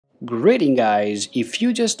Greeting guys, if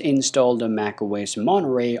you just installed the macOS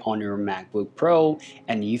Monterey on your MacBook Pro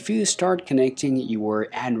and if you start connecting your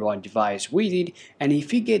Android device with it and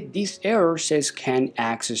if you get this error says can't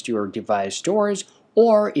access your device stores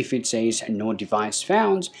or if it says no device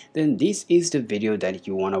found, then this is the video that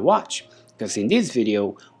you want to watch. Because in this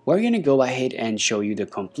video, we're going to go ahead and show you the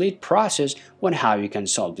complete process on how you can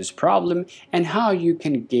solve this problem and how you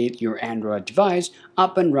can get your Android device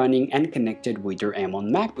up and running and connected with your M1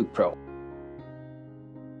 MacBook Pro.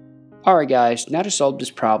 Alright guys, now to solve this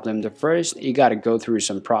problem, the first you gotta go through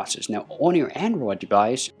some process. Now on your Android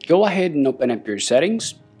device, go ahead and open up your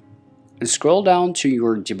settings and scroll down to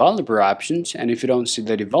your developer options, and if you don't see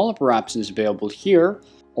the developer options available here,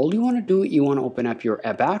 all you want to do, you want to open up your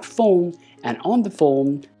About phone, and on the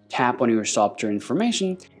phone, tap on your software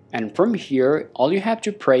information, and from here, all you have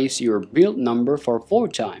to press your build number for 4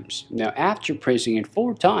 times. Now after pressing it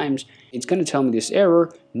 4 times, it's going to tell me this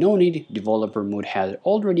error, no need, developer mode has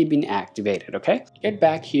already been activated, okay? Get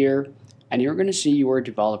back here, and you're going to see your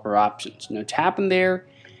developer options. Now tap in there,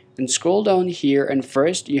 and scroll down here, and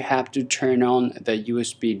first you have to turn on the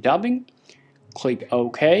USB dubbing. Click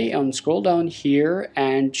OK and scroll down here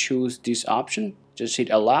and choose this option. Just hit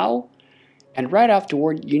allow, and right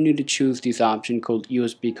afterward you need to choose this option called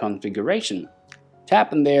USB configuration.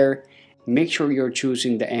 Tap in there, make sure you're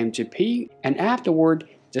choosing the MTP, and afterward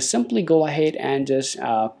just simply go ahead and just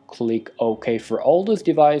click OK for all those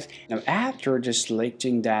devices. Now after just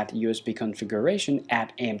selecting that USB configuration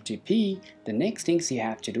at MTP, the next things you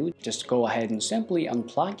have to do, just go ahead and simply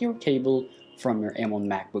unplug your cable from your M1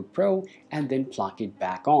 MacBook Pro and then plug it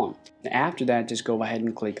back on. Now after that, just go ahead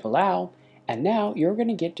and click allow, and now you're going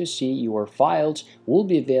to get to see your files will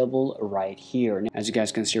be available right here. Now, as you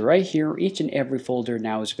guys can see right here, each and every folder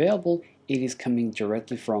now is available. It is coming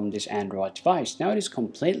directly from this Android device. Now it is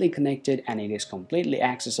completely connected and it is completely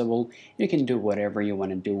accessible. You can do whatever you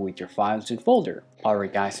want to do with your files and folder.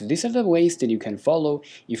 Alright guys, so these are the ways that you can follow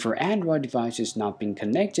if your Android device is not being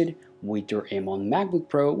connected with your M1 MacBook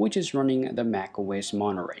Pro, which is running the macOS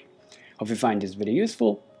Monterey. Hope you find this video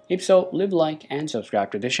useful. If so, leave a like and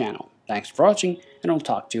subscribe to the channel. Thanks for watching, and I'll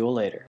talk to you later.